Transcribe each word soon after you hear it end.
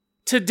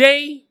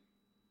Today,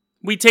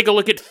 we take a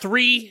look at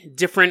 3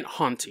 different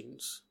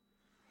hauntings,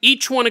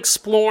 each one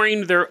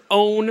exploring their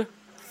own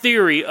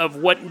theory of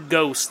what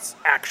ghosts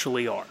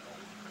actually are.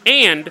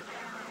 And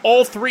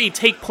all 3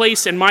 take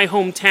place in my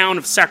hometown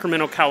of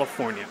Sacramento,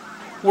 California.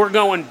 We're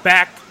going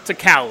back to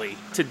Cali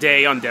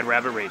today on Dead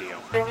Rabbit Radio.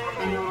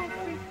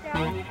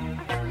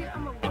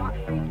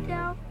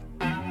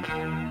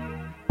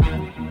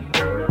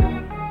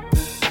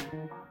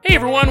 Hey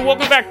everyone,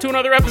 welcome back to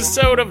another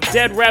episode of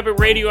Dead Rabbit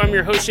Radio. I'm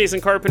your host,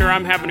 Jason Carpenter.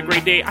 I'm having a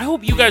great day. I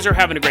hope you guys are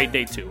having a great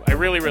day too. I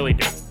really, really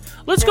do.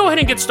 Let's go ahead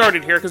and get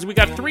started here because we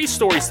got 3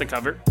 stories to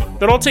cover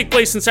that all take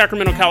place in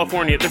Sacramento,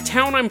 California, the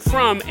town I'm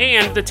from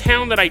and the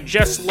town that I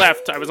just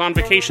left. I was on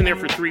vacation there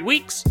for 3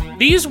 weeks.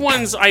 These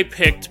ones I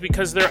picked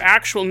because they're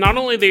actual, not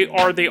only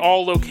are they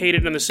all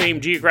located in the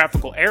same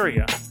geographical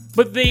area,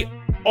 but they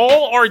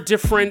all are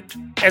different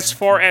as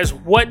far as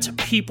what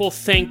people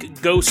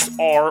think ghosts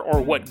are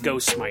or what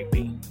ghosts might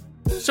be.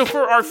 So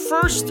for our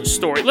first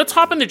story, let's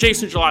hop into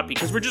Jason Jalopy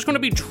because we're just going to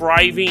be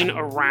driving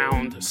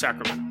around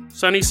Sacramento.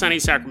 Sunny, sunny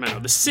Sacramento,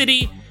 the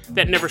city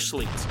that never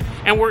sleeps.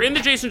 And we're in the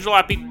Jason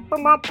Jalopy.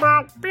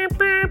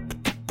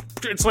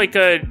 It's like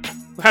a,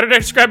 how did I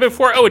describe it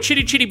before? Oh, a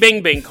chitty chitty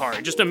bang bang car.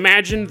 Just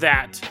imagine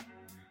that.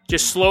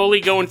 Just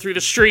slowly going through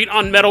the street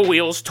on metal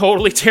wheels,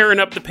 totally tearing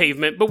up the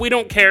pavement. But we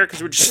don't care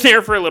because we're just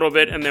there for a little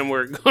bit and then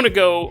we're going to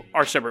go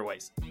our separate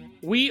ways.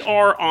 We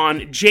are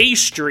on J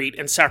Street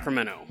in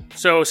Sacramento.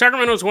 So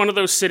Sacramento is one of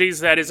those cities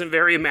that isn't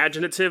very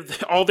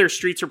imaginative. All their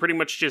streets are pretty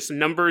much just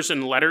numbers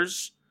and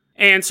letters.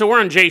 And so we're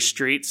on J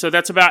Street, so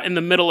that's about in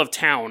the middle of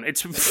town.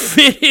 It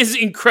is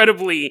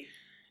incredibly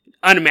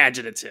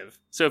unimaginative.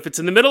 So if it's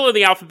in the middle of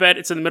the alphabet,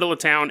 it's in the middle of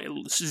town.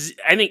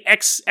 I think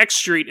X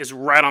Street is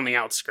right on the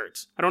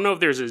outskirts. I don't know if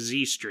there's a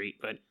Z Street,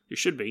 but there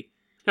should be.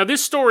 Now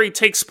this story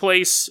takes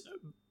place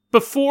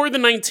before the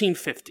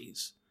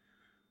 1950s.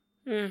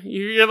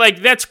 You're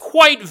like, that's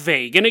quite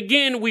vague. And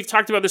again, we've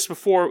talked about this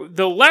before.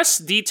 The less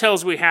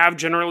details we have,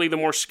 generally, the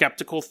more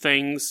skeptical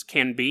things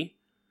can be.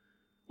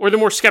 Or the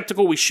more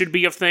skeptical we should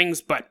be of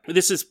things. But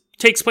this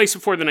takes place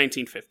before the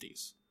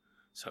 1950s.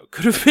 So it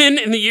could have been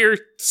in the year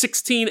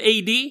 16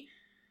 AD.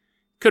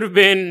 Could have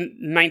been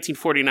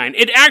 1949.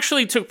 It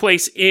actually took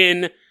place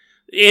in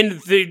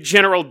the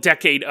general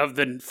decade of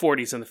the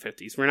 40s and the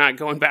 50s. We're not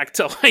going back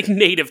to like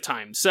native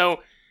times. So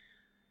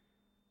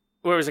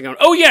where was I going?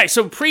 Oh, yeah.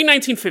 So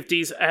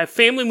pre-1950s, a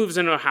family moves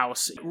into a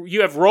house.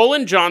 You have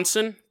Roland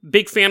Johnson,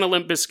 big fan of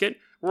Limp Bizkit.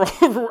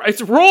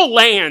 It's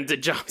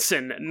Roland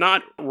Johnson,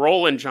 not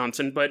Roland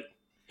Johnson, but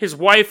his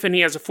wife, and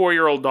he has a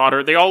 4-year-old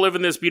daughter. They all live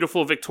in this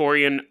beautiful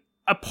Victorian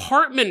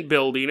apartment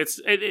building.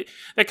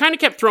 That kind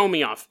of kept throwing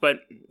me off,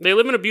 but they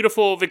live in a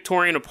beautiful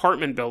Victorian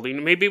apartment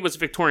building. Maybe it was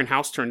Victorian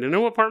house turned into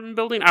an apartment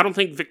building. I don't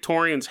think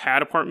Victorians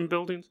had apartment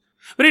buildings.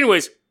 But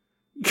anyways,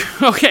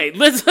 okay,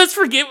 let's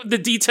forget the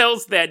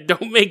details that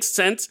don't make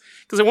sense,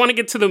 because I want to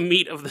get to the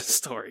meat of the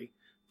story.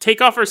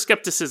 Take off our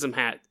skepticism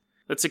hat.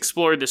 Let's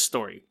explore this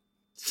story.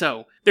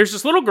 So, there's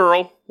this little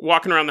girl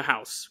walking around the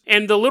house,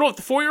 and the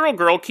 4-year-old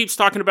girl keeps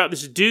talking about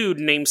this dude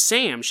named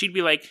Sam. She'd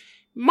be like,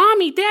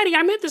 Mommy, Daddy,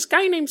 I met this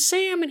guy named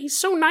Sam, and he's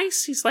so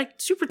nice. He's like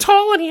super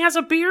tall, and he has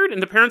a beard.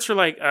 And the parents are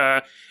like,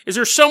 is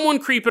there someone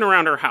creeping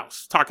around our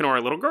house talking to our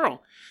little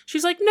girl?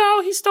 She's like,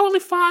 no, he's totally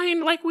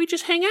fine. Like, we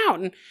just hang out,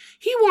 and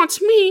he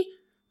wants me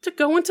to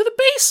go into the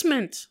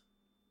basement.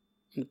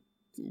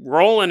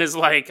 Roland is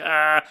like,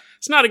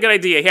 it's not a good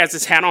idea. He has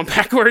his hat on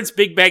backwards,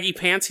 big baggy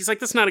pants. He's like,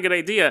 that's not a good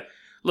idea,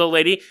 little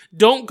lady.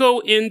 Don't go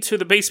into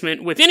the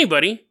basement with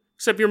anybody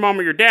except your mom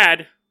or your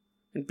dad,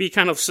 and be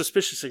kind of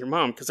suspicious of your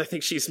mom because I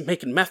think she's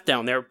making meth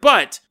down there.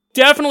 But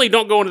definitely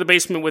don't go into the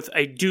basement with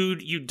a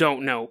dude you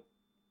don't know.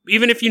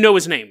 Even if you know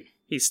his name.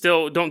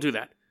 Don't do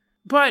that.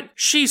 But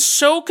she's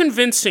so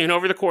convincing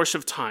over the course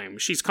of time.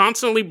 She's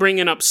constantly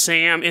bringing up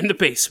Sam in the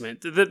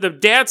basement. The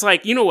dad's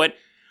like, you know what?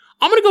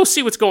 I'm going to go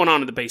see what's going on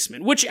in the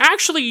basement. Which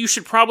actually you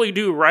should probably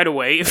do right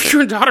away. If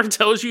your daughter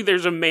tells you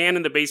there's a man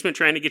in the basement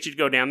trying to get you to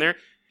go down there,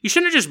 you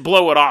shouldn't just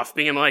blow it off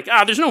being like,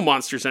 there's no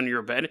monsters under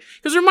your bed.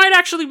 Because there might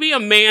actually be a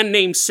man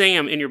named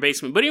Sam in your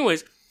basement. But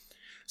anyways,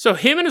 so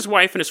him and his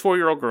wife and his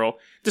 4-year-old girl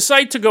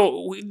decide to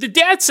go. The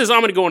dad says,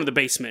 I'm going to go into the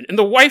basement. And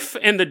the wife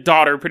and the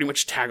daughter pretty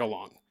much tag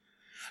along.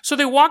 So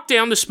they walk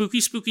down the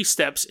spooky, spooky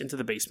steps into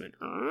the basement.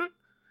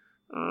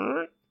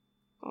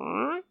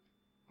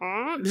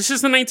 This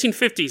is the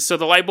 1950s, so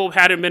the light bulb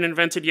hadn't been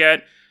invented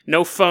yet.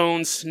 No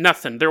phones,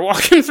 nothing. They're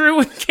walking through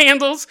with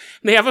candles.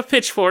 And they have a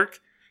pitchfork,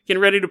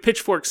 getting ready to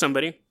pitchfork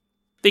somebody.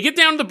 They get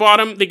down to the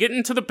bottom, they get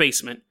into the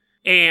basement,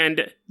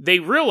 and they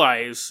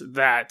realize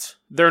that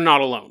they're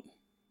not alone.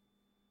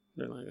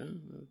 They're like,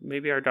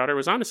 maybe our daughter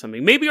was onto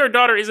something. Maybe our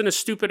daughter isn't as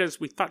stupid as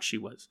we thought she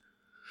was.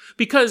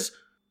 Because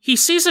he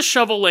sees a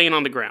shovel laying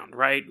on the ground,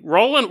 right?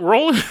 Roland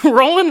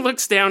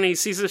looks down and he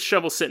sees a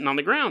shovel sitting on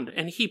the ground.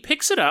 And he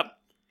picks it up,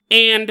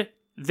 and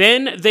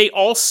then they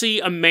all see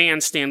a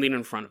man standing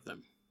in front of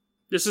them.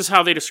 This is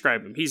how they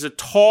describe him. He's a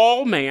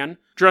tall man,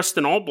 dressed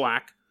in all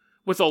black,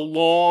 with a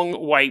long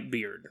white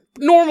beard.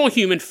 Normal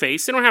human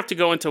face. They don't have to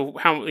go into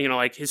how,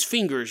 like his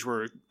fingers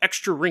were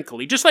extra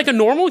wrinkly. Just like a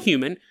normal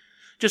human,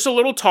 just a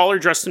little taller,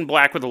 dressed in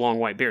black with a long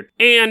white beard.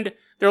 And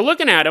they're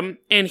looking at him,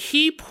 and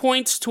he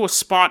points to a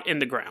spot in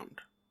the ground.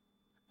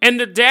 And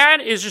the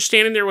dad is just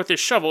standing there with his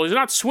shovel. He's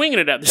not swinging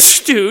it at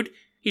this dude.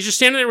 He's just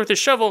standing there with his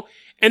shovel,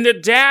 and the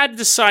dad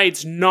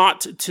decides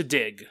not to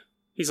dig.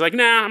 He's like,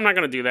 nah, I'm not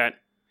going to do that.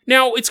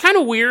 Now, it's kind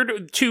of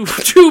weird to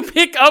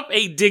pick up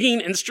a digging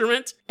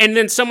instrument and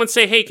then someone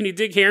say, hey, can you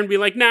dig here? And be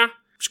like, nah, I'm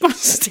just going to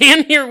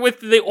stand here with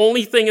the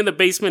only thing in the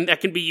basement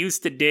that can be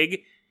used to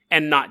dig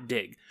and not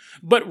dig.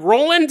 But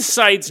Roland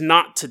decides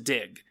not to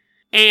dig.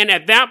 And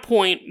at that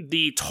point,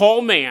 the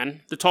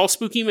tall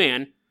spooky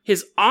man,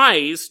 his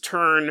eyes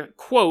turn,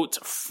 quote,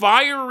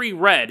 fiery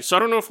red. So I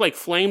don't know if like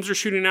flames are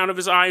shooting out of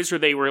his eyes or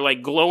they were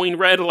like glowing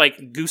red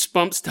like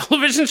Goosebumps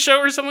television show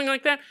or something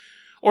like that.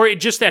 Or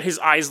it just that his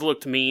eyes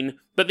looked mean,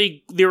 but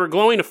they were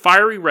glowing a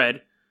fiery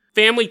red.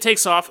 Family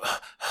takes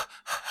off.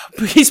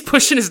 He's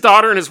pushing his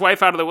daughter and his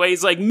wife out of the way.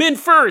 He's like, men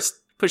first!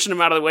 Pushing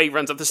him out of the way, he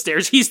runs up the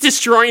stairs. He's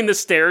destroying the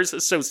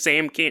stairs, so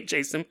Sam can't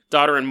chase him.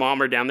 Daughter and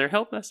mom are down there,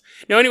 help us.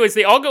 Now, anyways,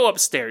 they all go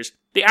upstairs.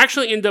 They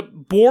actually end up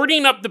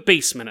boarding up the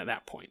basement at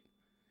that point.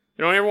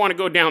 They don't ever want to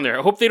go down there.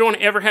 I hope they don't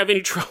ever have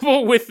any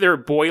trouble with their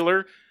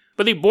boiler.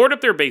 But they board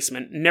up their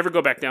basement, never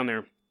go back down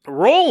there.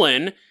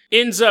 Roland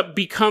ends up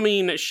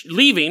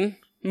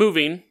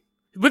moving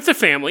with the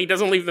family,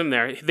 doesn't leave them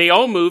there. They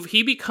all move.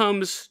 He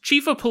becomes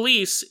chief of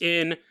police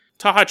in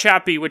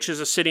Tehachapi, which is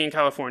a city in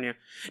California.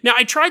 Now,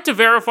 I tried to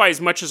verify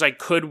as much as I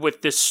could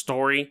with this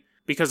story,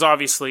 because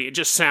obviously it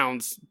just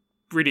sounds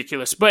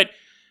ridiculous, but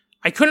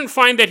I couldn't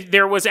find that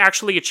there was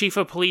actually a chief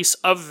of police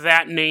of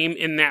that name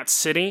in that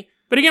city.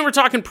 But again, we're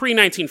talking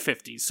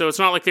pre-1950s, so it's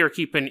not like they were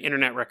keeping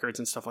internet records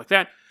and stuff like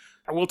that.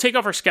 We'll take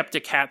off our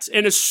skeptic hats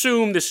and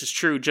assume this is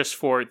true just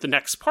for the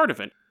next part of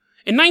it.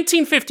 In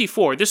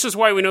 1954, this is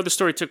why we know the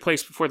story took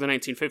place before the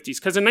 1950s,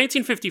 because in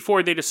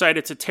 1954 they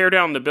decided to tear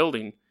down the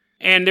building,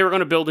 and they were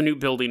going to build a new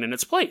building in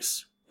its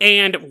place.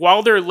 And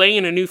while they're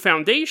laying a new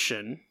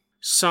foundation,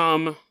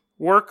 some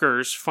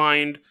workers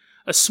find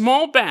a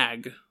small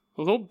bag,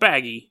 a little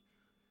baggie,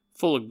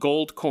 full of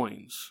gold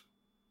coins.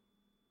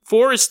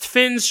 Forrest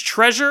Finn's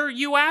treasure,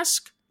 you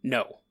ask?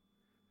 No,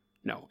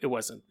 it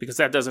wasn't, because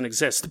that doesn't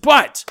exist.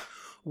 But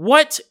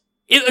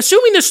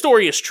assuming this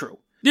story is true,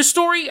 this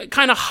story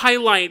kind of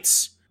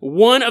highlights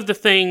one of the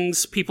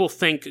things people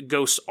think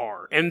ghosts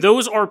are, and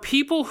those are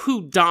people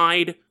who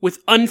died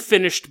with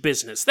unfinished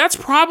business. That's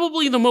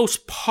probably the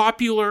most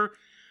popular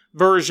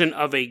version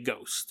of a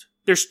ghost.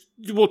 There's,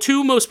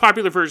 two most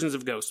popular versions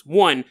of ghosts.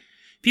 One,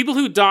 people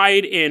who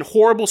died in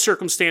horrible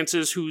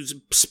circumstances, whose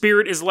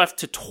spirit is left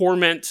to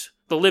torment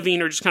the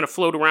living or just kind of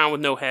float around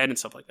with no head and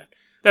stuff like that.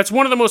 That's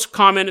one of the most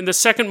common, and the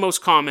second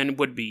most common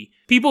would be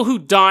people who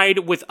died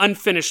with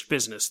unfinished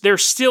business. They're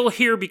still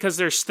here because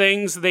there's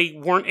things they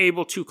weren't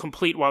able to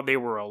complete while they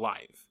were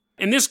alive.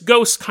 And this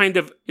ghost kind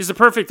of is the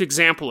perfect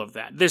example of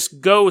that. This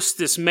ghost,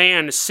 this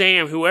man,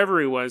 Sam,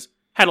 whoever he was,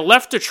 had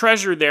left a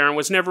treasure there and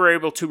was never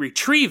able to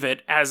retrieve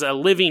it as a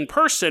living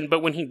person,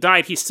 but when he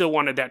died, he still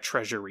wanted that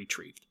treasure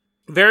retrieved.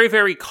 Very,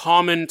 very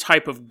common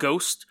type of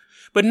ghost,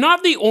 but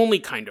not the only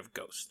kind of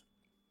ghost.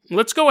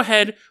 Let's go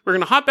ahead. We're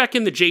going to hop back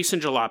in the Jason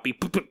Jalopy.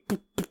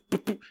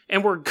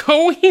 And we're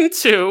going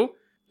to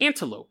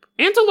Antelope.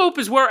 Antelope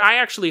is where I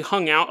actually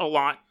hung out a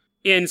lot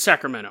in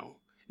Sacramento.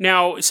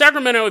 Now,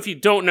 Sacramento, if you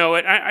don't know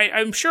it,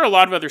 I'm sure a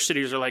lot of other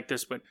cities are like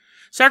this, but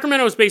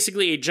Sacramento is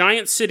basically a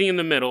giant city in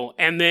the middle,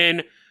 and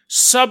then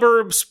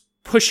suburbs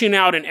pushing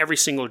out in every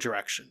single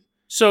direction.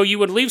 So you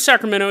would leave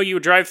Sacramento, you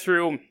would drive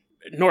through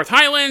North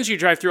Highlands, you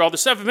drive through all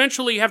this stuff.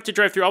 Eventually, you have to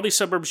drive through all these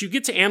suburbs. You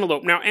get to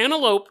Antelope. Now,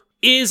 Antelope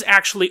is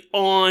actually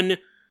on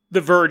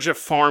the verge of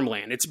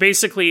farmland. It's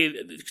basically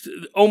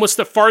almost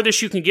the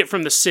farthest you can get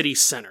from the city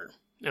center.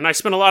 And I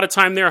spent a lot of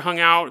time there, hung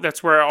out.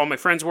 That's where all my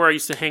friends were. I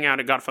used to hang out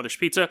at Godfather's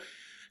Pizza. A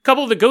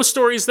couple of the ghost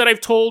stories that I've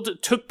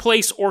told took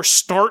place or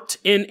start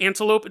in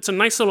Antelope. It's a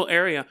nice little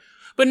area,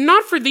 but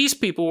not for these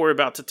people we're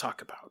about to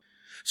talk about.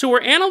 So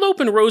where Antelope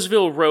and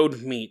Roseville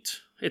Road meet,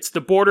 it's the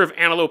border of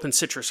Antelope and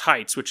Citrus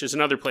Heights, which is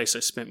another place I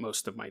spent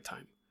most of my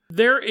time.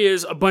 There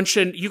is a bunch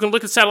of, you can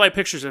look at satellite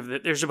pictures of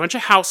it, there's a bunch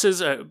of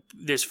houses,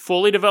 this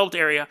fully developed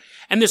area,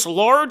 and this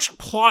large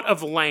plot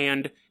of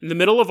land in the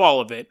middle of all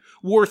of it,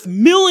 worth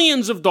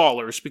millions of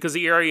dollars because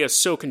the area is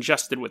so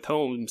congested with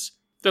homes,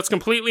 that's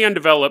completely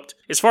undeveloped,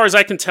 as far as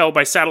I can tell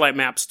by satellite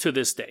maps to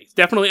this day.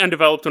 Definitely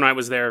undeveloped when I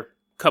was there a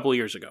couple of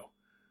years ago.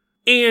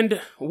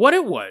 And what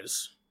it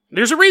was,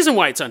 there's a reason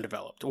why it's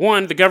undeveloped.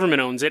 One, the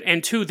government owns it,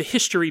 and two, the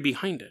history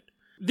behind it.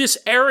 This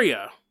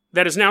area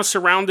that is now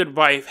surrounded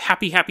by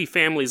happy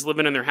families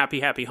living in their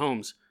happy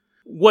homes,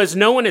 was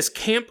known as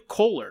Camp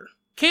Kohler.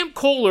 Camp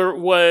Kohler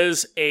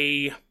was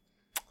I'm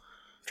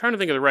trying to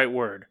think of the right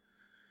word.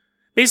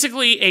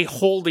 Basically a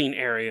holding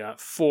area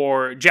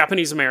for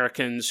Japanese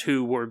Americans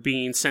who were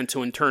being sent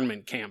to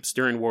internment camps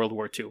during World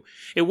War II.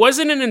 It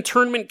wasn't an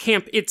internment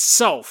camp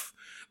itself,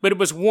 but it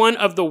was one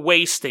of the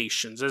way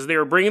stations. As they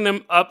were bringing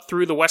them up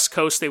through the West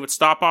Coast, they would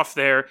stop off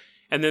there,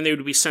 and then they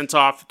would be sent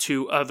off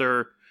to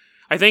other...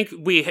 I think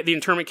the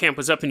internment camp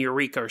was up in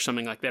Eureka or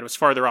something like that. It was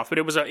farther off, but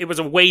it was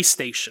a way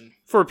station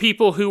for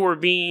people who were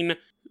being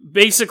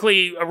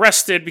basically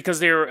arrested because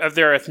they were of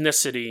their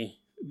ethnicity,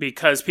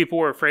 because people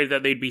were afraid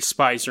that they'd be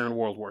spies during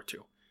World War II.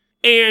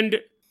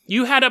 And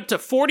you had up to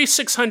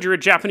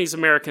 4,600 Japanese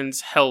Americans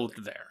held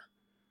there,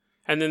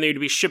 and then they'd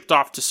be shipped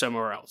off to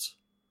somewhere else.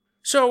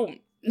 So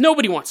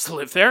nobody wants to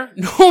live there.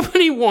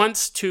 Nobody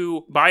wants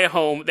to buy a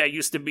home that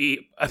used to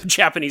be a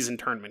Japanese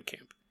internment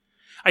camp.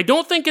 I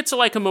don't think it's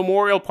like a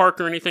memorial park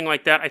or anything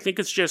like that. I think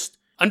it's just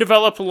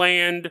undeveloped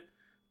land.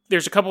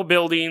 There's a couple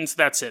buildings.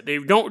 That's it. They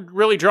don't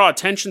really draw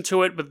attention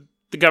to it, but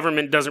the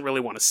government doesn't really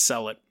want to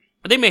sell it.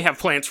 They may have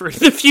plans for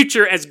the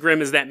future, as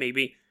grim as that may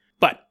be.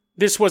 But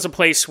this was a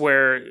place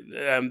where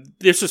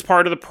this was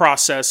part of the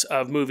process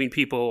of moving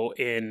people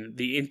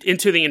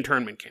into the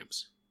internment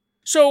camps.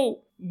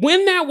 So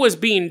when that was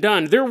being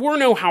done, there were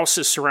no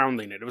houses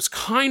surrounding it. It was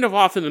kind of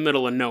off in the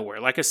middle of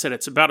nowhere. Like I said,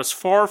 it's about as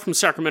far from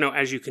Sacramento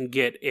as you can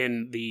get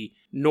in the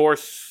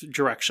north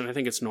direction. I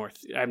think it's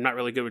north. I'm not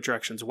really good with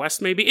directions.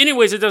 West, maybe?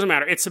 Anyways, it doesn't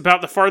matter. It's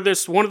about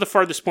one of the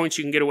farthest points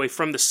you can get away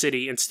from the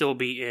city and still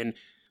be in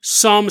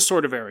some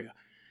sort of area.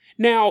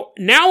 Now,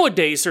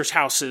 nowadays, there's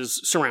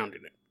houses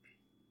surrounding it.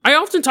 I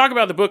often talk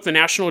about the book, The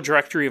National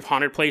Directory of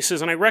Haunted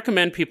Places, and I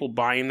recommend people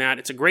buying that.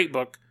 It's a great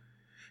book.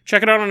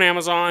 Check it out on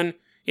Amazon.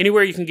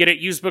 Anywhere you can get it,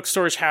 used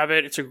bookstores have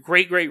it. It's a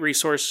great, great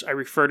resource. I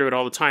refer to it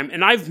all the time.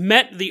 And I've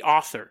met the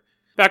author.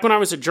 Back when I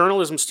was a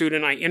journalism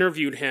student, I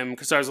interviewed him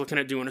because I was looking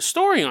at doing a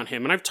story on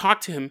him. And I've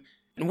talked to him,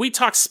 and we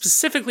talked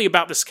specifically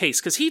about this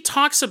case because he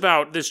talks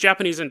about this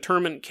Japanese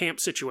internment camp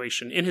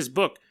situation in his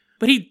book.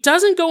 But he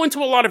doesn't go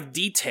into a lot of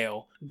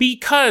detail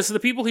because the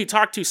people he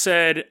talked to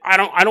said, I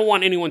don't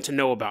want anyone to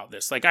know about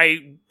this. Like,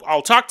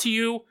 I'll talk to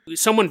you.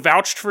 Someone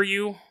vouched for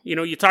you. You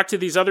know, you talk to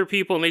these other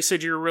people and they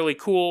said you're really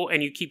cool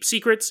and you keep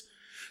secrets.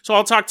 So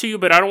I'll talk to you,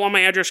 but I don't want my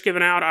address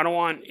given out. I don't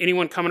want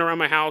anyone coming around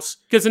my house.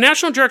 Because the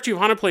National Directory of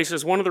Haunted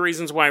Places, one of the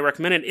reasons why I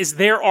recommend it, is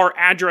there are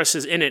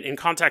addresses in it and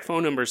contact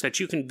phone numbers that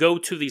you can go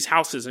to these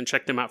houses and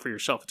check them out for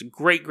yourself. It's a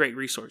great, great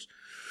resource.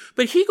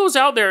 But he goes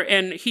out there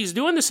and he's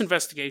doing this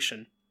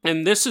investigation.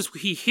 And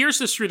he hears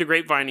this through the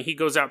grapevine and he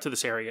goes out to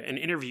this area and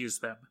interviews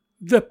them.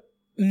 The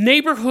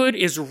neighborhood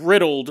is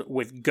riddled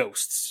with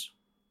ghosts.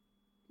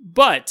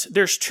 But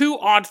there's two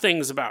odd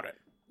things about it.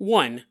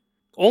 One,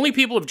 only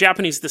people of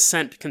Japanese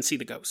descent can see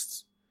the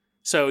ghosts.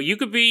 So you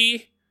could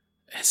be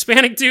a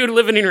Hispanic dude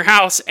living in your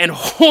house and a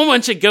whole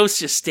bunch of ghosts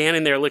just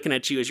standing there looking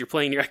at you as you're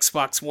playing your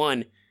Xbox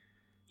One.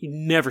 You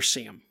never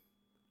see them.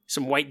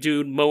 Some white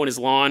dude mowing his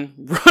lawn,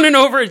 running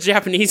over a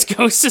Japanese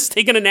ghost just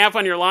taking a nap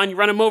on your lawn. You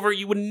run him over,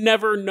 you would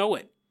never know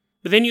it.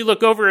 But then you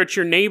look over at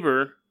your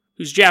neighbor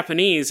who's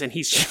Japanese and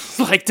he's just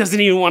like, doesn't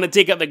even want to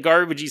take out the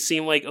garbage. You see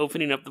him like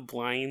opening up the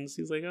blinds.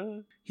 He's like,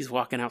 oh. He's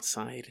walking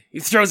outside. He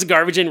throws the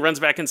garbage in, runs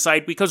back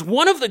inside because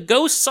one of the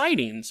ghost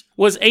sightings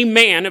was a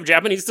man of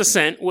Japanese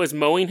descent was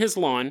mowing his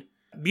lawn.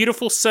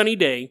 Beautiful sunny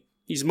day.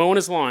 He's mowing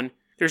his lawn.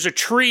 There's a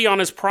tree on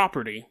his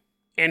property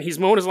and he's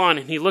mowing his lawn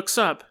and he looks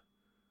up.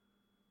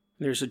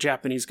 There's a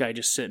Japanese guy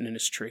just sitting in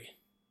his tree,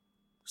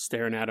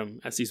 staring at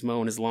him as he's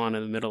mowing his lawn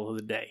in the middle of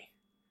the day.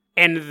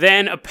 And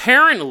then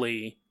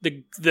apparently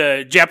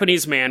the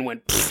Japanese man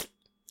went pfft,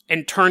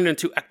 and turned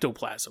into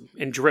ectoplasm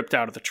and dripped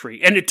out of the tree.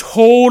 And it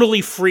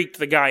totally freaked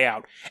the guy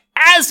out,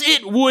 as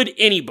it would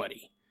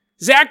anybody.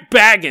 Zach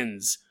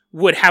Baggins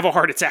would have a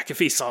heart attack if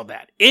he saw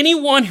that.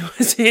 Anyone who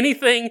has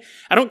anything,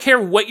 I don't care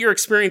what your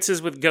experience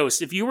is with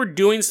ghosts, if you were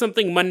doing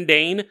something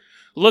mundane,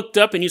 looked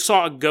up and you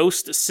saw a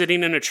ghost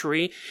sitting in a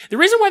tree. The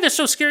reason why that's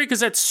so scary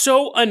because that's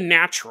so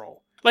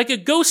unnatural. Like a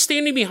ghost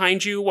standing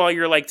behind you while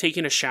you're like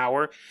taking a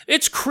shower.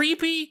 It's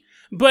creepy,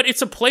 but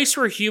it's a place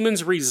where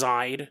humans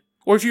reside.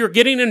 Or if you're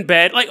getting in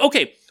bed, like,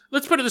 okay,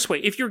 let's put it this way.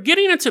 If you're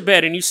getting into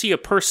bed and you see a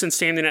person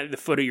standing at the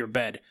foot of your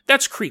bed,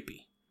 that's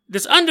creepy.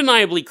 That's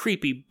undeniably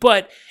creepy,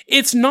 but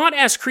it's not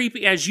as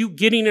creepy as you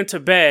getting into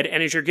bed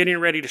and as you're getting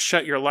ready to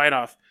shut your light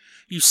off,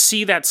 you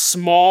see that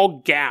small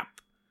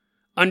gap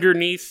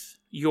underneath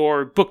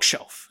your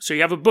bookshelf. So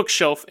you have a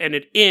bookshelf and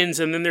it ends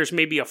and then there's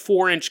maybe a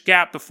 4-inch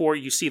gap before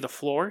you see the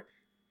floor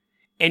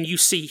and you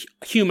see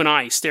human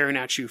eyes staring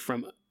at you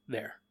from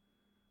there.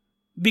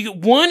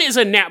 One is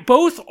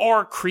both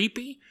are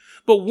creepy,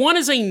 but one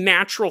is a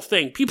natural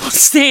thing. People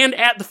stand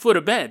at the foot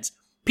of beds.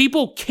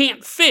 People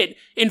can't fit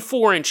in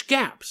 4-inch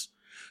gaps.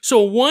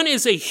 So one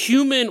is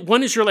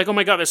you're like, oh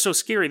my God, that's so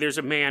scary. There's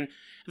a man at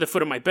the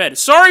foot of my bed.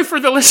 Sorry for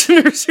the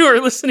listeners who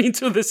are listening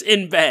to this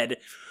in bed,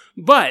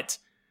 but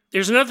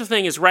there's another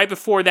thing is right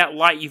before that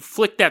light, you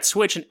flick that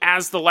switch and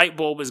as the light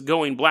bulb is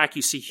going black,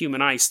 you see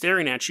human eyes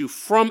staring at you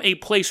from a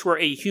place where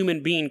a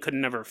human being could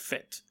never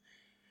fit.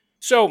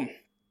 So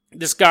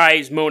this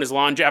guy's mowing his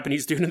lawn,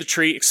 Japanese dude in the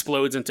tree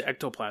explodes into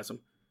ectoplasm.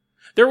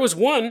 There was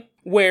one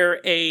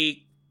where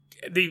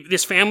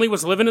this family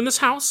was living in this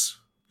house,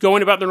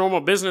 going about their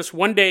normal business.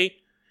 One day,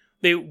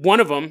 one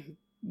of them,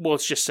 well,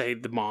 let's just say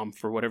the mom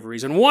for whatever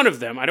reason, one of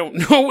them, I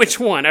don't know which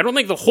one. I don't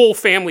think the whole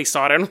family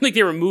saw it. I don't think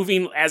they were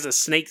moving as a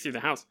snake through the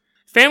house.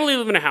 Family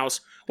lived in a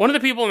house. One of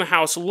the people in the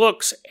house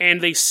looks and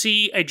they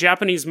see a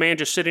Japanese man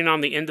just sitting on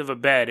the end of a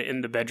bed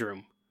in the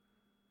bedroom,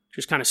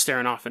 just kind of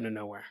staring off into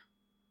nowhere.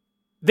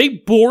 They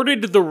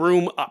boarded the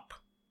room up.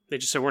 They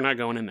just said, we're not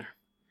going in there.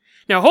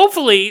 Now,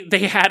 hopefully,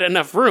 they had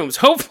enough rooms.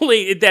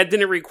 Hopefully, that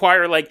didn't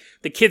require,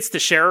 the kids to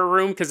share a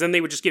room, because then they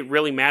would just get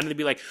really mad, and they'd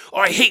be like, oh,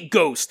 I hate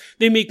ghosts.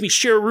 They make me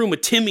share a room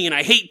with Timmy, and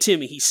I hate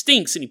Timmy. He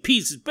stinks, and he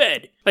pees his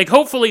bed.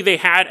 Hopefully, they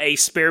had a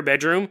spare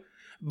bedroom,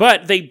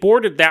 but they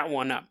boarded that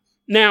one up.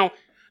 Now,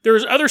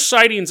 there's other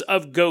sightings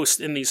of ghosts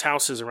in these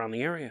houses around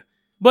the area.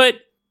 But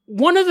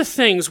one of the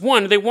things,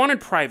 they wanted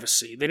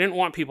privacy. They didn't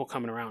want people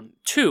coming around.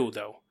 Two,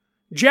 though,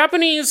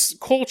 Japanese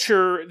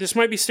culture, this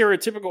might be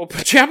stereotypical,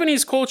 but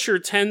Japanese culture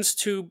tends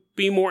to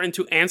be more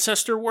into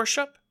ancestor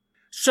worship.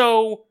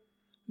 So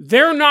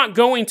they're not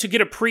going to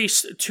get a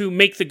priest to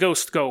make the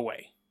ghost go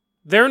away.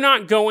 They're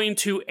not going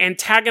to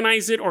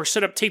antagonize it or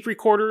set up tape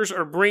recorders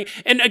or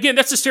and again,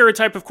 that's a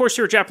stereotype. Of course,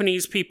 there are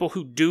Japanese people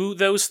who do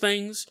those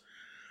things.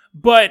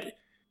 But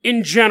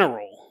in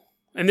general,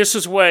 and this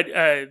is what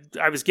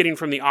I was getting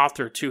from the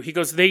author too, he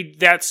goes,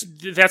 that's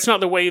not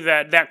the way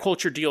that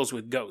culture deals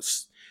with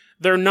ghosts.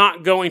 They're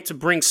not going to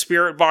bring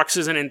spirit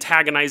boxes and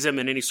antagonize them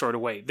in any sort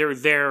of way. They're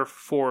there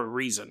for a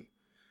reason.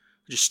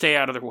 Just stay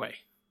out of their way.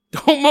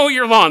 Don't mow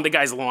your lawn. The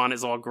guy's lawn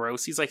is all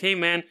gross. He's like, hey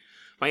man,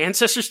 my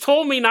ancestors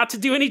told me not to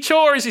do any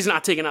chores. He's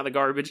not taking out the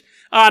garbage.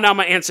 No,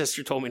 my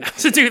ancestor told me not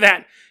to do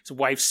that. His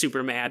wife's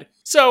super mad.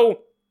 So,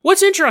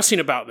 what's interesting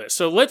about this?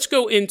 So let's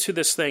go into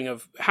this thing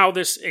of how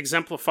this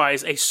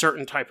exemplifies a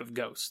certain type of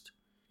ghost.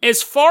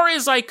 As far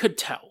as I could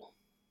tell,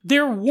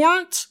 there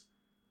weren't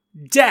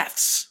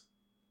deaths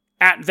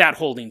at that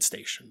holding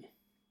station.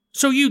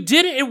 So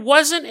it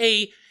wasn't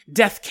a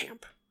death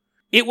camp.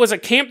 It was a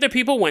camp that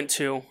people went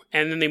to,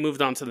 and then they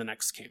moved on to the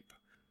next camp.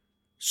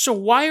 So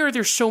why are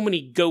there so many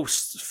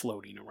ghosts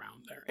floating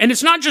around there? And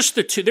it's not just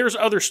the two, there's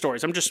other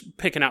stories. I'm just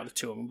picking out the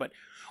two of them, but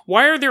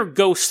why are there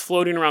ghosts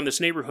floating around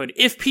this neighborhood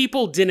if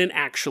people didn't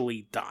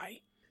actually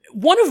die?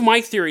 One of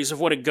my theories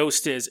of what a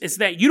ghost is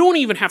that you don't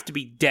even have to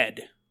be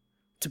dead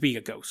to be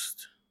a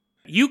ghost.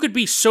 You could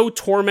be so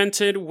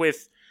tormented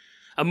with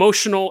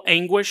emotional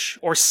anguish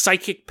or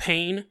psychic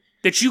pain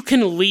that you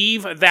can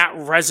leave that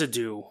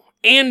residue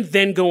and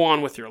then go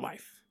on with your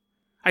life.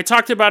 I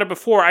talked about it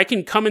before. I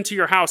can come into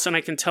your house and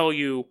I can tell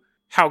you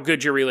how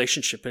good your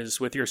relationship is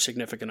with your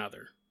significant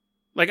other.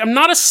 I'm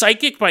not a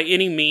psychic by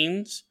any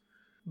means,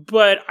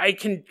 but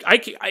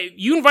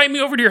you invite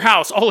me over to your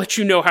house, I'll let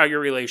you know how your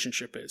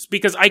relationship is,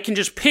 because I can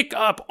just pick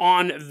up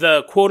on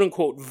the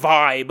quote-unquote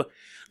vibe,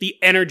 the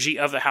energy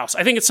of the house.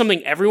 I think it's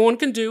something everyone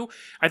can do.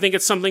 I think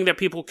it's something that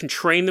people can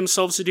train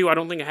themselves to do. I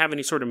don't think I have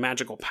any sort of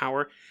magical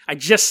power. I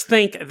just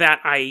think that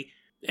I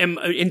am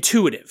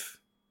intuitive.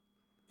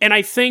 And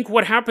I think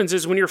what happens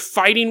is when you're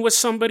fighting with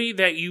somebody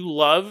that you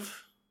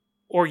love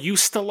or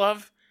used to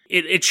love,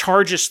 it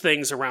charges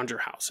things around your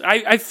house.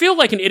 I feel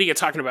like an idiot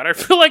talking about it. I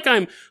feel like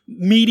I'm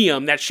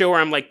Medium, that show where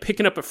I'm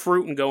picking up a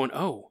fruit and going,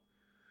 oh,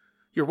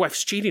 your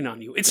wife's cheating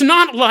on you. It's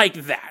not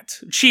like that.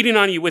 Cheating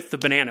on you with the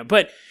banana,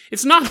 but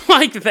it's not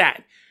like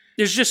that.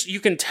 There's just, you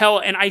can tell,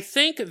 and I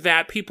think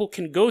that people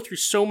can go through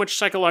so much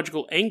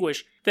psychological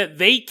anguish that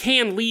they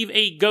can leave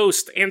a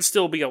ghost and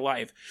still be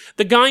alive.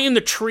 The guy in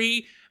the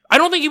tree, I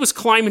don't think he was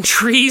climbing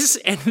trees,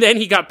 and then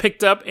he got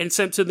picked up and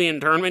sent to the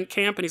internment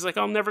camp, and he's like,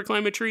 I'll never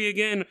climb a tree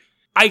again.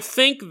 I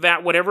think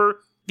that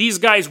whatever these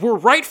guys were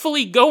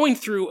rightfully going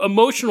through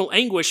emotional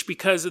anguish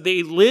because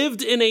they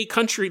lived in a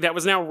country that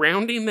was now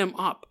rounding them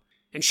up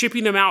and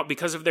shipping them out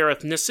because of their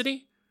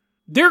ethnicity,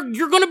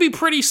 you're going to be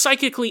pretty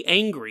psychically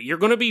angry. You're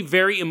going to be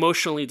very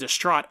emotionally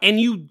distraught, and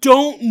you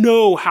don't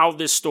know how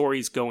this story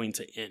is going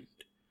to end.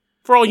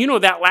 For all you know,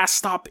 that last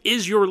stop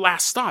is your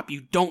last stop.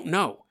 You don't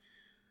know.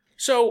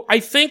 So I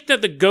think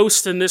that the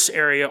ghosts in this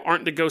area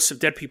aren't the ghosts of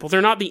dead people.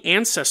 They're not the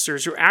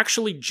ancestors. They're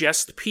actually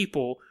just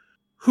people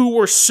who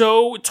were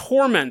so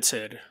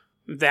tormented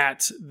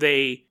that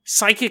they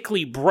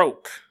psychically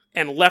broke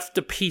and left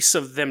a piece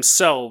of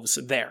themselves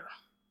there.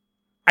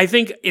 I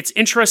think it's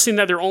interesting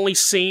that they're only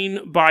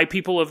seen by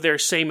people of their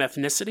same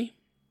ethnicity.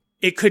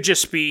 It could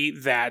just be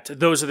that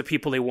those are the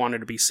people they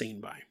wanted to be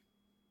seen by.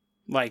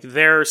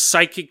 Their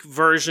psychic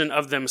version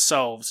of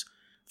themselves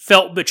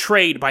felt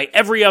betrayed by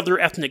every other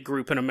ethnic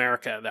group in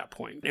America at that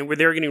point. And where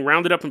they're getting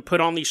rounded up and put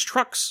on these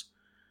trucks.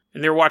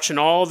 And they're watching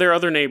all their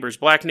other neighbors,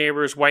 black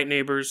neighbors, white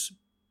neighbors,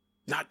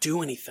 not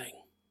do anything.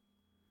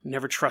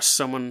 Never trust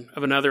someone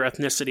of another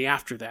ethnicity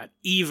after that.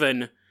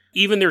 Even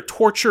their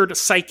tortured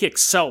psychic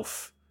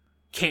self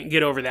can't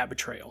get over that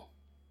betrayal.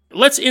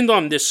 Let's end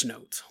on this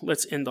note.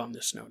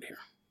 Here.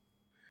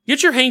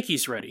 Get your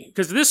hankies ready,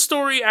 because this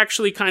story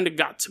actually kind of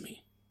got to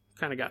me.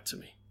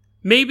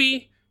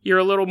 Maybe you're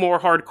a little more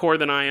hardcore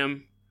than I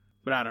am,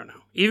 but I don't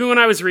know. Even when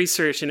I was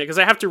researching it, because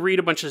I have to read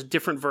a bunch of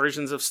different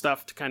versions of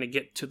stuff to kind of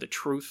get to the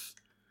truth,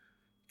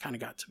 kind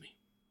of got to me.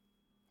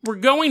 We're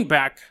going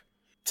back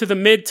to the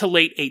mid to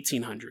late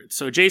 1800s.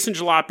 So Jason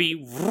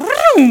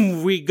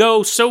Jalopy, we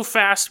go so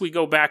fast, we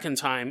go back in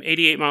time.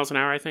 88 miles an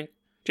hour, I think.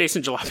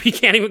 Jason Jalopy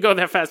can't even go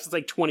that fast. It's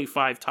like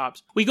 25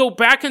 tops. We go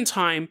back in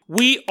time.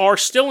 We are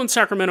still in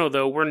Sacramento,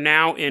 though. We're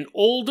now in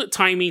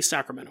old-timey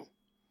Sacramento.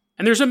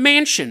 And there's a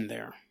mansion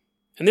there.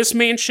 And this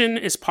mansion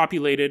is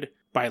populated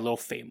by a little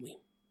family.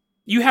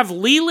 You have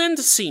Leland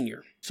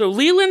Sr. So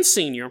Leland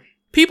Sr.,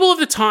 people of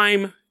the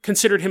time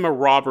considered him a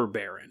robber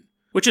baron,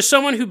 which is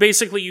someone who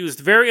basically used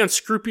very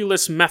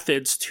unscrupulous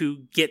methods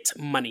to get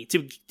money.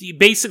 To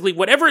basically,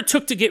 whatever it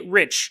took to get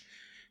rich,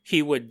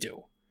 he would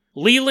do.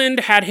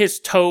 Leland had his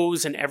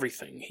toes in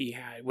everything.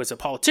 Was a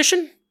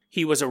politician.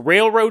 He was a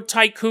railroad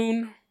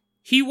tycoon.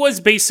 He was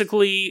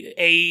basically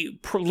a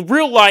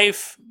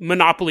real-life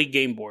Monopoly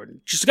game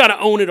board. Just got to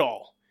own it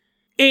all.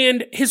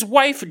 And his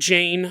wife,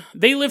 Jane,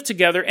 they lived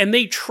together, and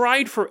they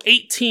tried for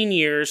 18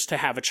 years to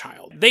have a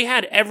child. They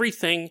had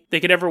everything they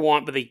could ever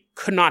want, but they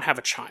could not have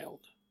a child.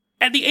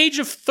 At the age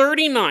of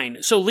 39,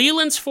 so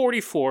Leland's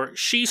 44,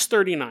 she's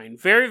 39.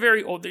 Very,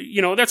 very old.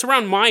 That's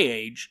around my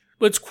age.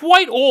 But it's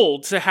quite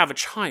old to have a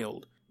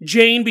child.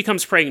 Jane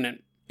becomes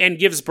pregnant and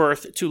gives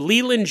birth to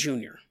Leland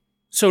Jr.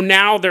 So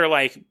now they're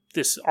like,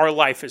 our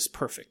life is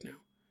perfect now.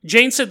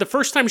 Jane said the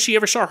first time she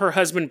ever saw her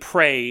husband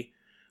pray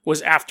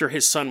was after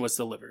his son was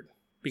delivered,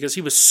 because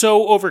he was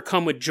so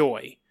overcome with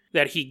joy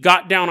that he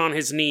got down on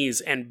his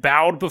knees and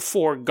bowed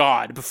before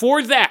God.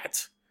 Before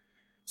that,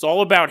 it's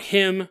all about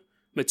him,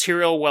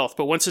 material wealth.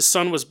 But once his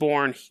son was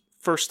born,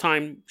 first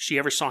time she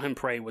ever saw him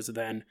pray was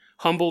then.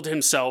 Humbled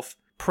himself,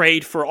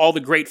 prayed for all the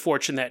great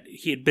fortune that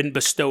he had been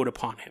bestowed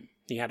upon him.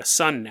 He had a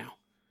son now.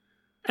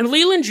 And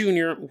Leland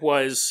Jr.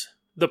 was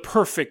the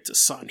perfect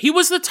son. He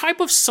was the type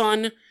of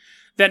son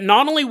that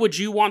not only would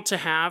you want to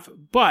have,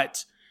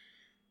 but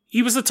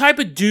he was the type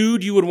of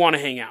dude you would want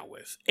to hang out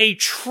with. A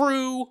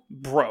true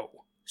bro.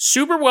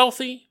 Super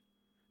wealthy,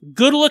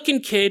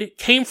 good-looking kid,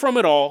 came from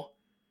it all,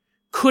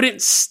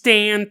 couldn't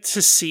stand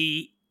to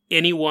see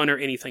anyone or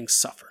anything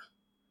suffer.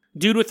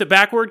 Dude with the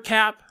backward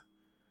cap,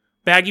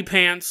 baggy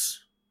pants,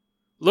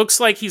 looks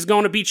like he's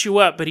going to beat you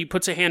up, but he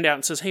puts a hand out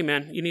and says, "Hey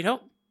man, you need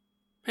help?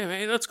 Hey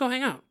man, let's go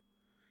hang out."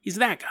 He's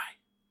that guy.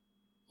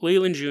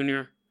 Leland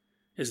Jr.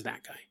 is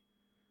that guy.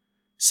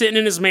 Sitting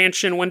in his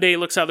mansion, one day he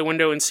looks out the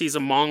window and sees a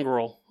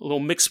mongrel, a little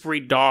mixed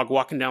breed dog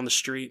walking down the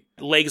street,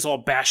 legs all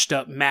bashed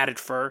up, matted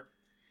fur.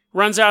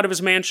 Runs out of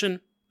his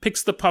mansion,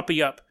 picks the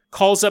puppy up,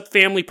 calls up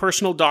family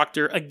personal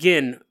doctor,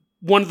 again,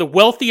 one of the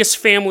wealthiest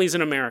families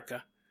in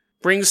America.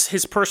 Brings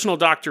his personal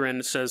doctor in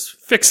and says,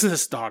 "Fix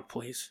this dog,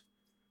 please.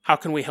 How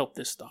can we help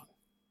this dog?"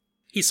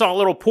 He saw a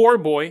little poor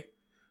boy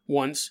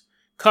once,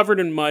 covered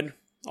in mud,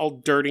 all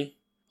dirty.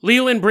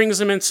 Leland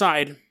brings him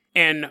inside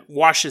and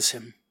washes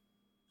him,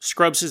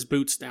 scrubs his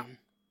boots down.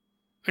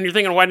 And you're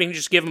thinking, why didn't he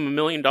just give him $1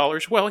 million?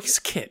 Well, he's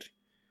a kid.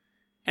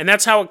 And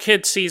that's how a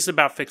kid sees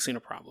about fixing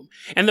a problem.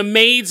 And the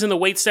maids and the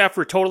waitstaff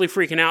were totally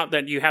freaking out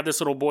that you have this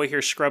little boy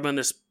here scrubbing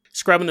this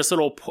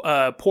little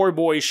poor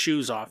boy's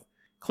shoes off,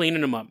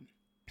 cleaning him up.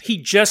 He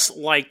just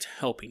liked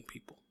helping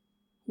people.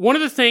 One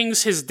of the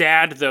things his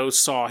dad, though,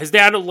 saw, his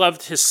dad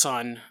loved his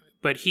son,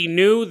 but he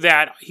knew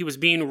that he was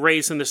being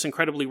raised in this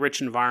incredibly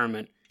rich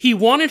environment. He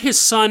wanted his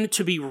son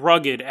to be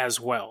rugged as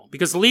well,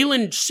 because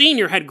Leland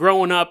Sr. had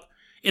grown up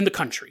in the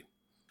country.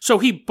 So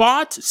he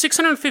bought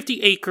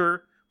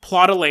 650-acre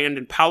plot of land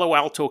in Palo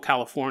Alto,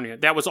 California.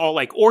 That was all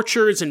like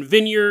orchards and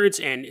vineyards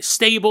and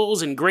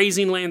stables and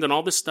grazing land and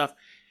all this stuff.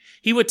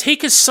 He would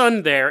take his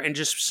son there and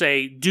just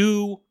say,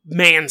 "Do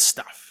man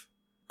stuff.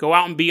 Go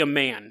out and be a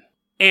man."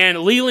 And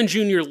Leland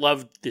Jr.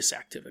 loved this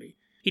activity.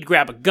 He'd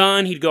grab a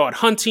gun, he'd go out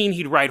hunting,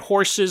 he'd ride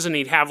horses, and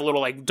he'd have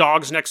little like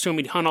dogs next to him.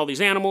 He'd hunt all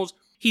these animals.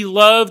 He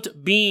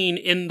loved being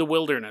in the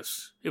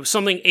wilderness. It was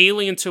something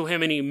alien to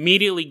him, and he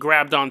immediately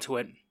grabbed onto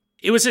it.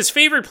 It was his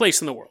favorite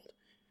place in the world.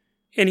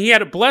 And he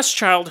had a blessed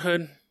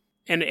childhood,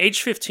 and at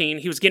age 15,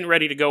 he was getting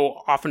ready to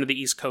go off into the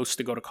East Coast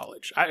to go to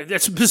college.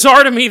 It's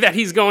bizarre to me that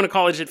he's going to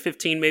college at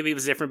 15. Maybe it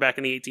was different back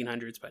in the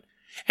 1800s.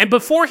 And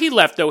before he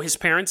left, though, his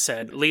parents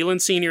said,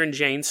 Leland Sr. and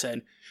Jane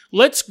said,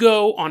 "Let's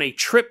go on a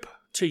trip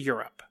to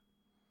Europe.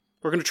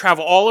 We're going to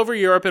travel all over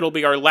Europe. It'll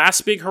be our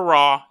last big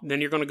hurrah.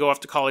 Then you're going to go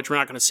off to college. We're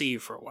not going to see you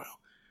for a while."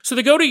 So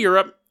they go to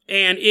Europe,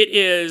 and it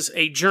is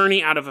a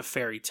journey out of a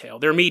fairy tale.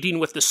 They're meeting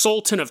with the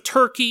Sultan of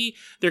Turkey.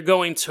 They're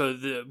going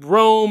to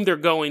Rome. They're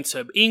going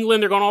to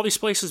England. They're going all these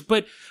places.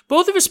 But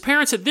both of his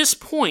parents at this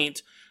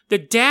point, the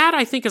dad,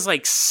 I think, is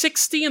like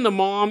 60, and the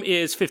mom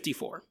is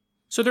 54.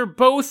 So they're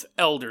both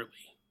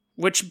elderly,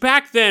 which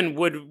back then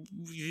we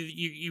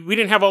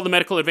didn't have all the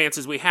medical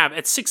advances we have.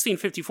 At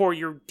 1654,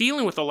 you're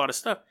dealing with a lot of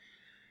stuff.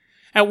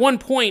 At one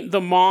point, the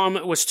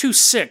mom was too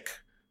sick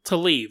to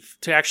leave,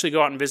 to actually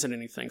go out and visit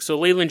anything. So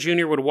Leland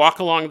Jr. would walk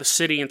along the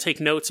city and take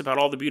notes about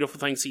all the beautiful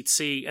things he'd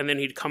see, and then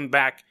he'd come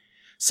back,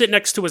 sit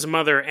next to his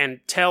mother,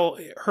 and tell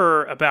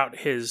her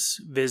about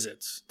his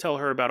visits, tell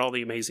her about all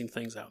the amazing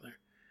things out there.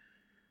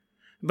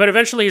 But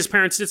eventually his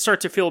parents did start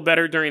to feel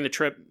better during the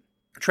trip,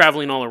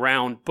 traveling all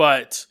around,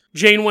 but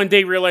Jane one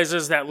day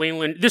realizes that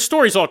Leland... This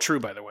story's all true,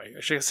 by the way.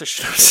 I guess I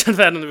should have said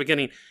that in the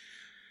beginning.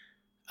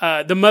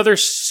 The mother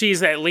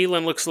sees that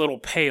Leland looks a little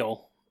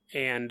pale,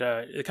 and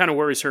it kind of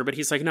worries her, but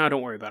he's like, "No,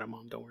 don't worry about it,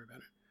 Mom. Don't worry about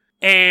it."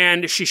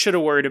 And she should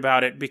have worried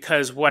about it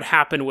because what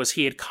happened was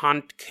he had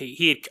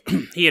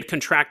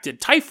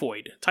contracted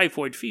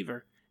typhoid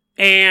fever,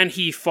 and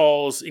he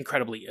falls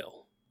incredibly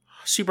ill.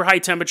 Super high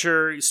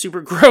temperature,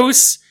 super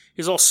gross.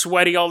 He's all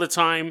sweaty all the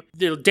time.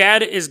 The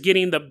dad is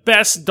getting the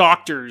best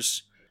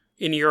doctors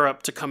in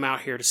Europe to come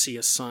out here to see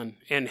his son,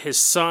 and his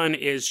son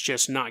is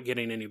just not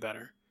getting any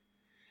better.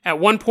 At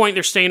one point,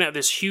 they're staying at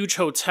this huge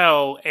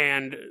hotel,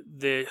 and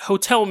the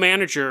hotel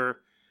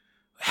manager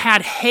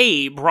had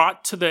hay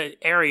brought to the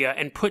area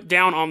and put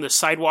down on the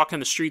sidewalk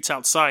and the streets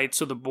outside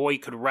so the boy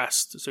could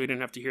rest, so he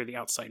didn't have to hear the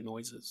outside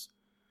noises.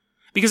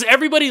 Because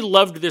everybody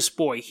loved this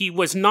boy. He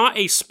was not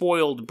a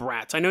spoiled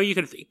brat. I know you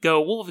could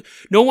go, well,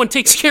 no one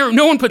puts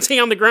hay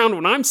on the ground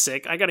when I'm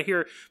sick. I gotta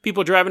hear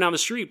people driving down the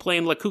street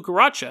playing La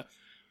Cucaracha.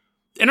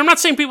 And I'm not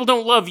saying people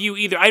don't love you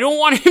either. I don't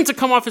want him to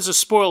come off as a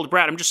spoiled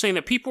brat. I'm just saying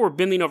that people were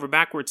bending over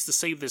backwards to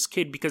save this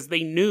kid because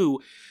they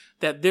knew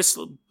that this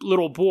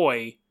little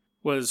boy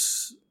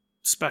was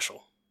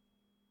special.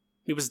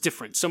 He was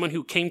different. Someone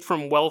who came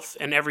from wealth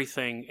and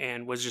everything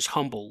and was just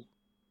humble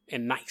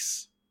and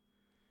nice.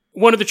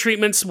 One of the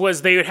treatments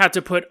was they would have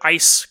to put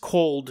ice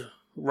cold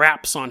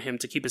wraps on him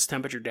to keep his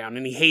temperature down,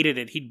 and he hated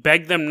it. He'd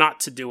beg them not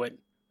to do it,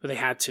 but they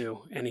had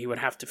to, and he would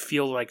have to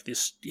feel like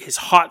his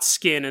hot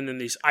skin and then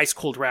these ice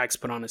cold rags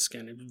put on his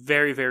skin. It was a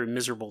very, very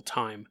miserable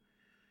time.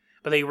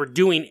 But they were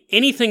doing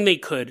anything they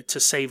could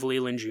to save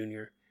Leland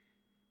Jr.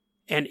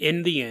 And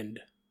in the end,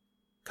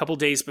 a couple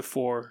days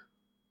before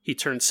he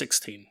turned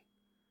 16,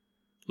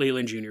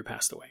 Leland Jr.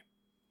 passed away.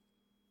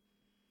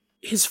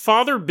 His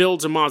father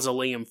builds a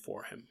mausoleum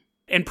for him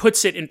and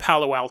puts it in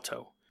Palo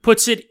Alto.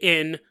 Puts it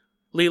in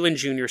Leland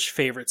Jr.'s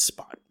favorite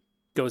spot.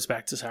 Goes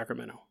back to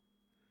Sacramento.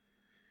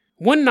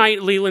 One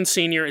night, Leland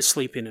Sr. is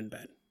sleeping in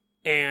bed,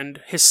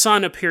 and his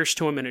son appears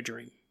to him in a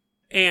dream.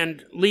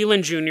 And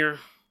Leland Jr.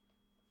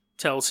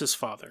 tells his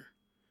father,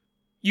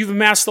 "You've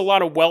amassed a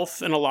lot of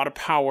wealth and a lot of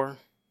power,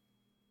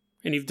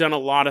 and you've done a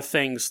lot of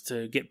things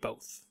to get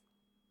both.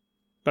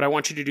 But I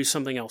want you to do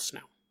something else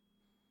now.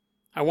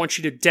 I want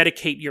you to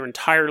dedicate your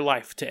entire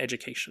life to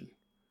education.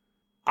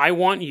 I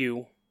want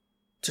you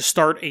to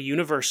start a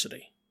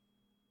university,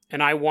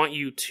 and I want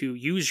you to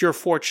use your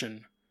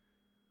fortune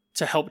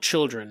to help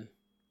children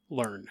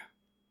learn."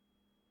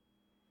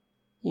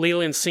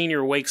 Leland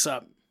Sr. wakes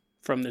up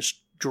from this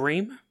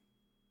dream,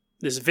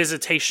 this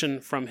visitation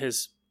from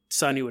his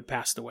son who had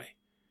passed away.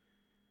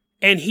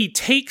 And he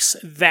takes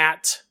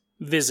that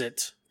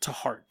visit to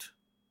heart.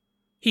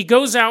 He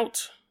goes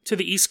out to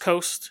the East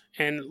Coast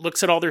and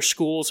looks at all their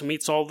schools,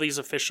 meets all these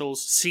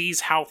officials,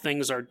 sees how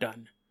things are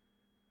done.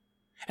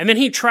 And then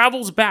he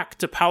travels back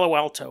to Palo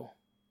Alto,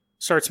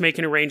 starts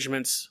making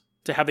arrangements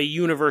to have a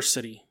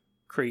university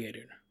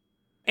created.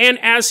 And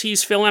as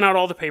he's filling out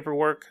all the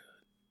paperwork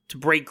to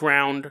break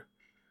ground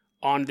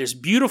on this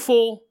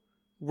beautiful,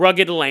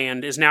 rugged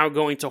land is now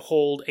going to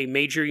hold a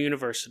major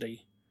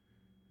university,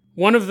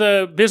 one of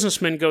the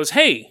businessmen goes,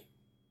 "Hey,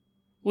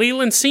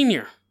 Leland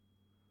Sr.,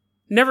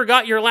 never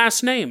got your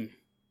last name."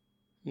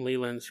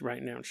 Leland's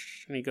writing down,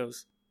 and he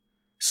goes,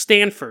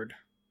 "Stanford.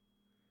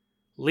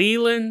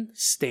 Leland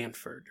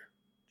Stanford."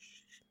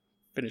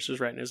 Finishes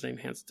writing his name,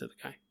 hands it to the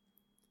guy.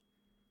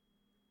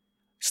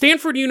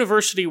 Stanford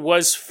University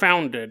was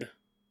founded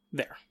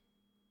there.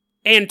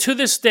 And to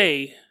this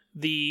day,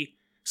 the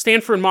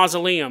Stanford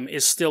Mausoleum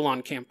is still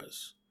on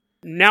campus.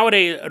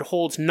 Nowadays, it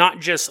holds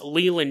not just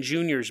Leland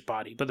Jr.'s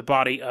body, but the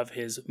body of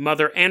his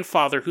mother and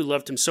father who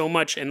loved him so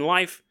much in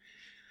life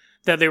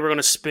that they were going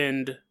to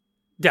spend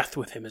death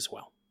with him as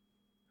well.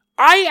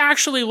 I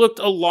actually looked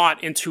a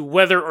lot into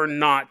whether or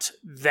not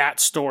that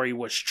story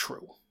was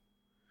true.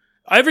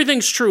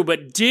 Everything's true,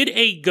 but did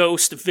a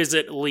ghost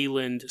visit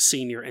Leland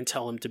Sr. and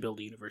tell him to build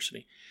a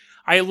university?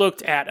 I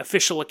looked at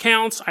official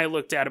accounts, I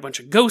looked at a bunch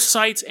of ghost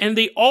sites, and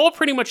they all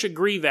pretty much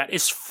agree that,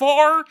 as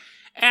far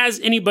as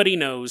anybody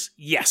knows,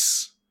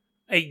 yes,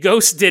 a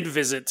ghost did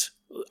visit.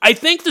 I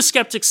think the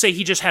skeptics say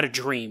he just had a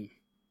dream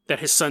that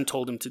his son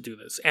told him to do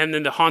this, and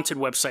then the haunted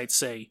websites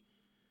say,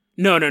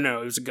 no,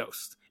 it was a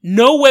ghost.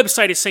 No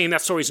website is saying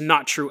that story is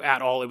not true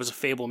at all. It was a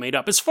fable made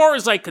up, as far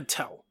as I could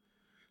tell.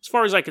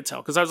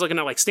 Because I was looking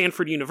at like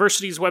Stanford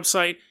University's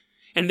website,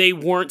 and they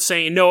weren't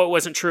saying, no, it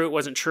wasn't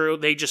true.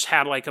 They just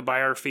had like a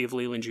biography of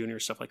Leland Jr.,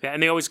 stuff like that.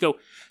 And they always go,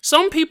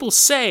 some people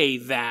say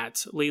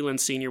that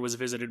Leland Sr. was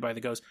visited by the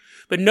ghost,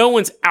 but no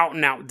one's out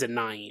and out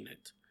denying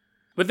it.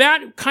 But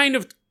that kind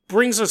of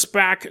brings us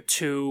back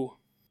to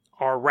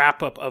our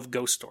wrap-up of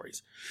ghost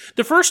stories.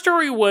 The first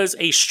story was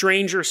a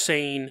stranger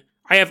saying,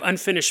 "I have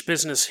unfinished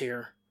business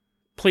here.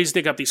 Please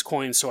dig up these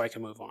coins so I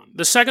can move on."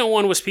 The second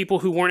one was people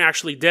who weren't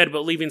actually dead,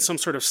 but leaving some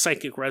sort of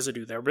psychic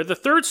residue there. But the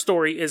third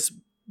story is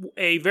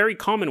a very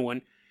common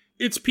one.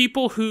 It's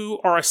people who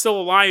are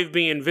still alive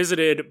being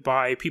visited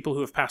by people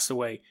who have passed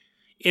away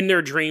in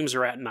their dreams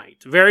or at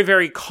night. Very,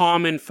 very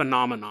common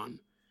phenomenon.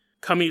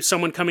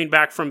 Someone coming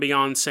back from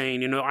beyond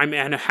saying, I'm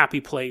in a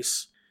happy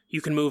place.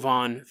 You can move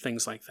on,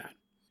 things like that.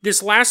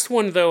 This last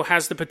one, though,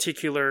 has the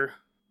particular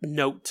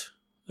note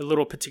a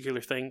little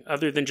particular thing,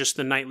 other than just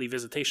the nightly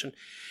visitation,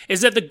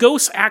 is that the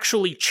ghosts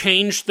actually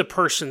changed the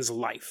person's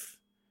life.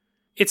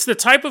 It's the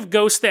type of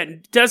ghost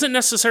that doesn't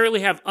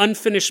necessarily have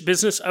unfinished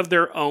business of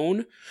their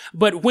own,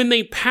 but when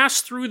they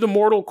pass through the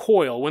mortal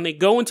coil, when they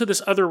go into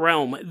this other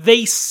realm,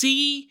 they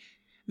see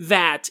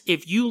that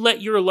if you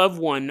let your loved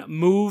one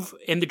move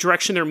in the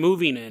direction they're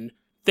moving in,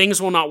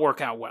 things will not work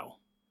out well.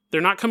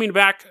 They're not coming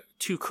back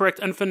to correct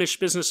unfinished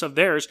business of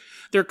theirs.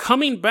 They're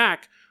coming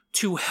back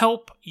to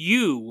help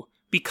you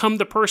become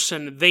the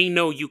person they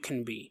know you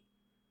can be.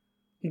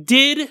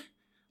 Did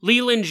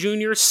Leland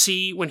Jr.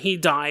 see, when he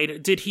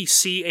died, did he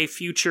see a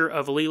future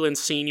of Leland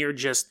Sr.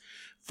 just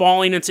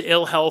falling into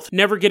ill health,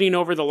 never getting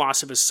over the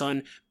loss of his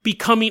son,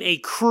 becoming a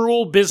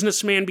cruel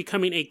businessman,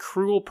 becoming a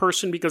cruel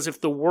person? Because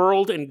if the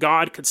world and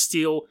God could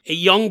steal a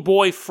young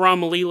boy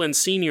from Leland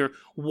Sr.,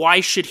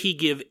 why should he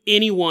give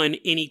anyone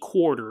any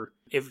quarter?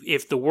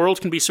 If the world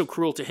can be so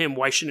cruel to him,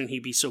 why shouldn't he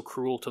be so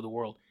cruel to the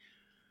world?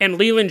 And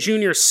Leland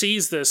Jr.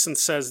 sees this and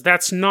says,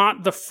 that's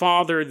not the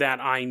father that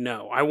I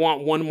know. I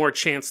want one more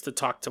chance to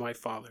talk to my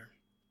father.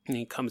 And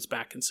he comes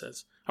back and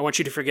says, I want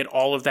you to forget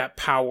all of that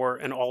power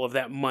and all of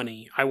that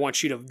money. I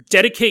want you to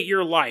dedicate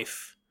your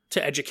life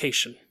to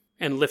education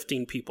and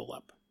lifting people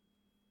up.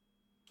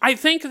 I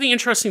think the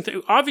interesting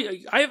thing,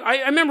 obviously,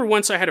 I remember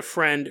once I had a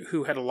friend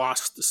who had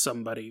lost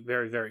somebody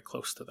very, very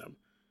close to them.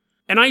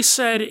 And I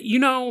said,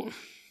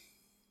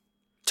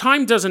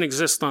 time doesn't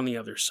exist on the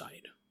other side.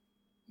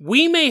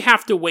 We may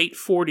have to wait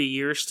 40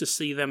 years to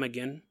see them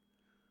again,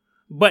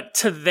 but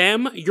to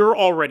them, you're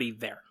already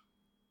there.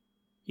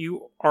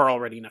 You are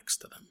already next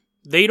to them.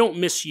 They don't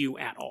miss you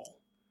at all.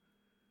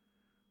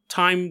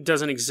 Time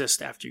doesn't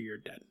exist after you're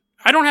dead.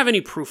 I don't have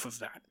any proof of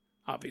that.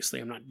 Obviously,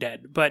 I'm not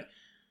dead, but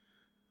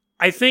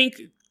I think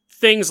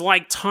things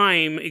like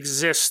time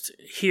exist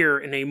here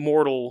in a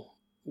mortal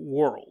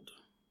world.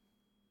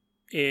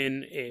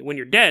 When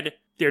you're dead,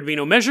 there'd be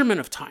no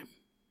measurement of time.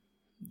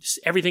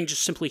 Everything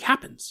just simply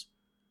happens.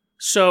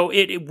 So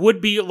it would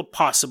be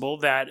possible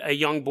that a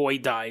young boy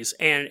dies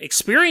and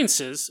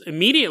experiences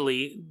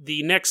immediately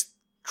the next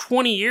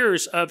 20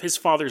 years of his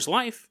father's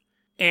life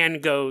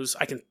and goes,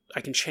 I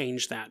can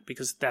change that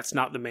because that's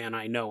not the man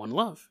I know and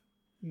love.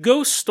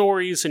 Ghost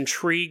stories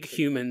intrigue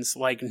humans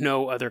like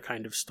no other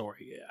kind of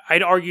story.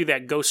 I'd argue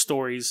that ghost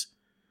stories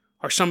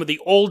are some of the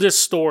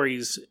oldest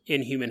stories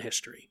in human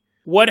history.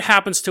 What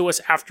happens to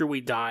us after we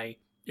die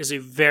is a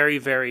very,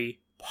 very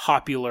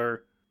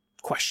popular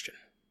question.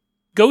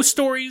 Ghost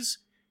stories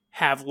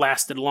have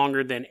lasted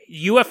longer than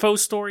UFO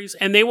stories,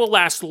 and they will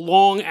last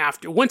long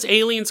after. Once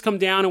aliens come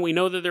down and we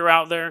know that they're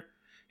out there,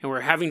 and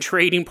we're having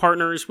trading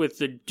partners with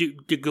the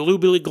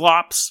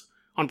Globuloglops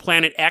on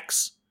Planet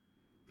X,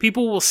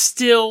 people will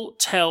still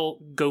tell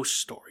ghost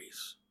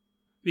stories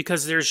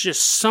because there's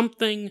just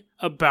something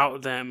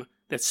about them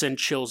that send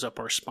chills up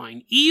our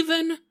spine.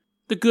 Even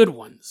the good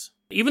ones.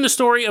 Even the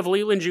story of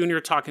Leland Jr.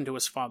 talking to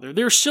his father.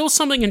 There's still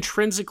something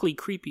intrinsically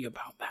creepy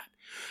about that.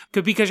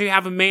 Because you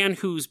have a man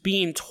who's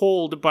being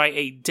told by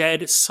a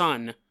dead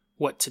son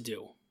what to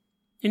do.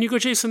 And you go,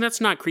 Jason, that's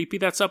not creepy,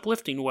 that's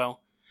uplifting.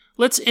 Well,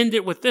 let's end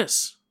it with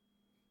this.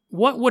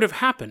 What would have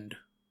happened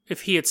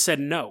if he had said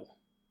no?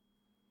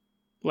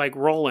 Like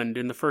Roland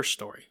in the first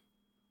story.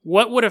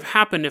 What would have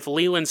happened if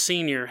Leland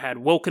Sr. had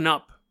woken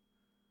up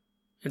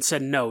and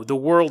said, no, the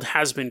world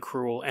has been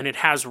cruel and it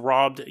has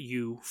robbed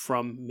you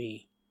from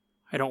me.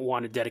 I don't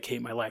want to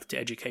dedicate my life to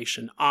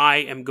education. I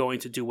am going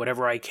to do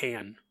whatever I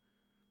can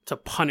to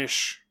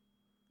punish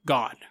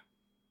God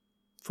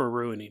for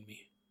ruining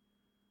me.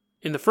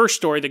 In the first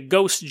story, the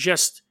ghost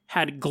just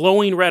had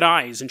glowing red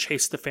eyes and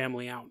chased the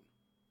family out.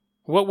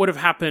 What would have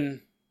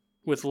happened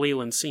with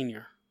Leland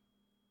Sr.?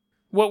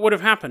 What would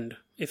have happened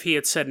if he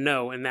had said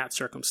no in that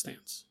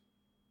circumstance?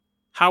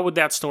 How would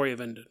that story have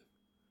ended?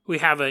 We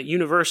have a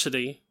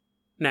university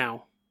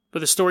now, but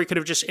the story could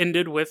have just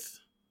ended with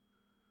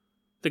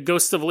the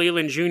ghost of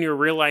Leland Jr.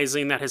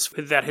 realizing that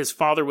his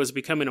father was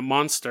becoming a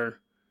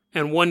monster.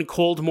 And one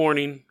cold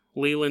morning,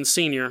 Leland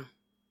Sr.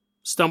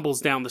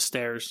 stumbles down the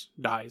stairs,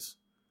 dies.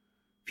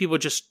 People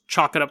just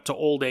chalk it up to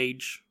old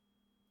age,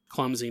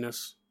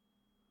 clumsiness.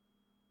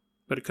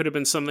 But it could have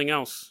been something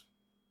else.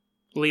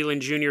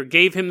 Leland Jr.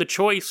 gave him the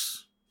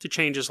choice to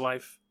change his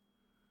life.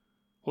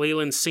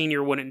 Leland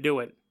Sr. wouldn't do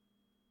it.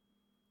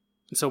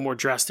 And so more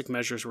drastic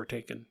measures were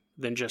taken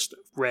than just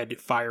red,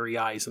 fiery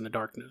eyes in the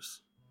darkness.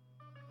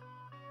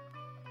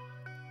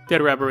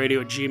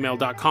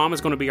 DeadRabbitRadio@gmail.com is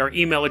going to be our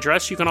email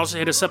address. You can also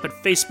hit us up at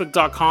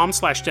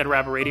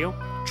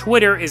Facebook.com/DeadRabbitRadio.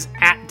 Twitter is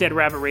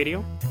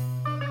 @DeadRabbitRadio.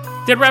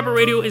 Dead Rabbit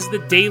Radio is the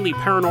daily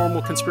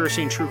paranormal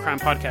conspiracy and true crime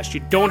podcast.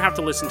 You don't have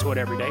to listen to it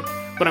every day,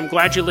 but I'm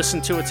glad you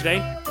listened to it today.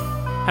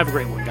 Have a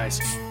great one, guys.